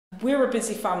We're a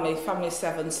busy family of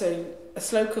 7, so a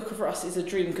slow cooker for us is a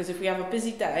dream, because if we have a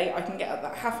busy day, I can get up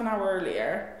that half an hour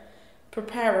earlier,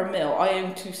 prepare a meal. I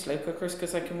own 2 slow cookers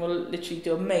because I can literally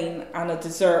do a main and a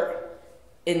dessert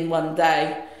in one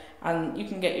day. And you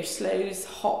can get your slows,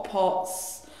 hot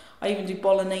pots. I even do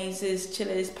bologneses,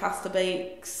 chilies, pasta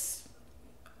bakes.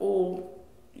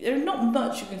 There's not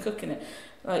much you can cook in it.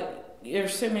 Like,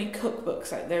 there's so many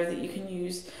cookbooks out there that you can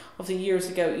use. Obviously, years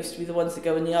ago, it used to be the ones that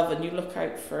go in the oven. You look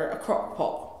out for a crock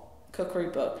pot cookery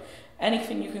book.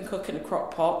 Anything you can cook in a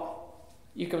crock pot,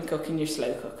 you can cook in your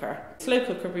slow cooker. Slow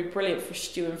cooker would be brilliant for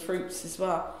stewing fruits as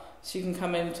well. So you can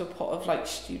come into a pot of like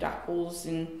stewed apples,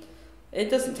 and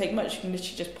it doesn't take much. You can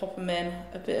literally just pop them in,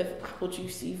 a bit of apple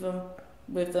juice even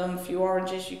with them, a few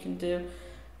oranges you can do,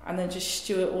 and then just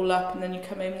stew it all up, and then you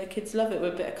come home and the kids love it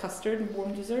with a bit of custard and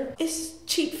warm dessert. It's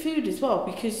cheap food as well,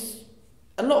 because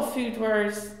a lot of food,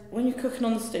 whereas when you're cooking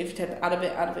on the stove, you tend to add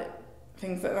a bit,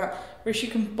 things like that, whereas you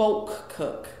can bulk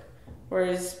cook.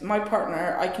 Whereas my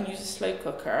partner, I can use a slow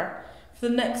cooker for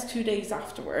the next 2 days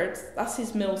afterwards. That's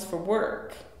his meals for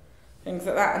work, things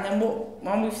like that. And then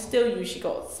when we've still usually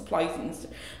got supplies and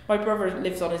stuff. My brother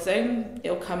lives on his own.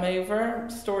 He'll come over,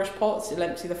 storage pots, he'll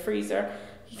empty the freezer.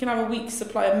 He can have a week's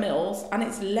supply of meals, and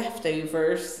it's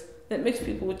leftovers that most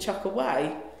people would chuck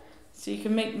away. So you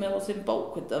can make meals in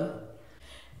bulk with them.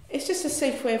 It's just a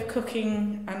safe way of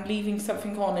cooking and leaving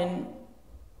something on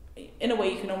in a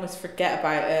way you can almost forget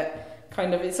about it.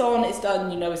 Kind of, it's on, it's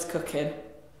done, you know it's cooking.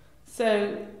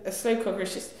 So a slow cooker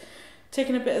is just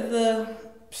taking a bit of the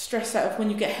stress out of when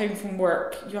you get home from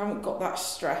work. You haven't got that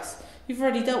stress. You've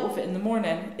already dealt with it in the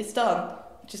morning. It's done.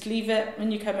 Just leave it.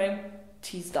 When you come home,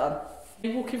 tea's done.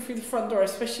 You're walking through the front door,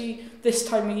 especially this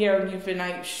time of year when you've been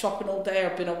out shopping all day or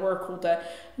been at work all day,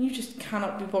 and you just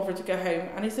cannot be bothered to go home.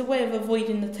 And it's a way of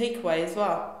avoiding the takeaway as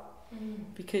well,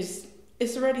 because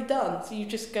it's already done. So you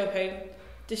just go home,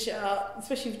 dish it up,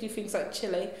 especially if you do things like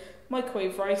chili,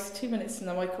 microwave rice, 2 minutes in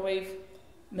the microwave,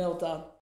 meal done.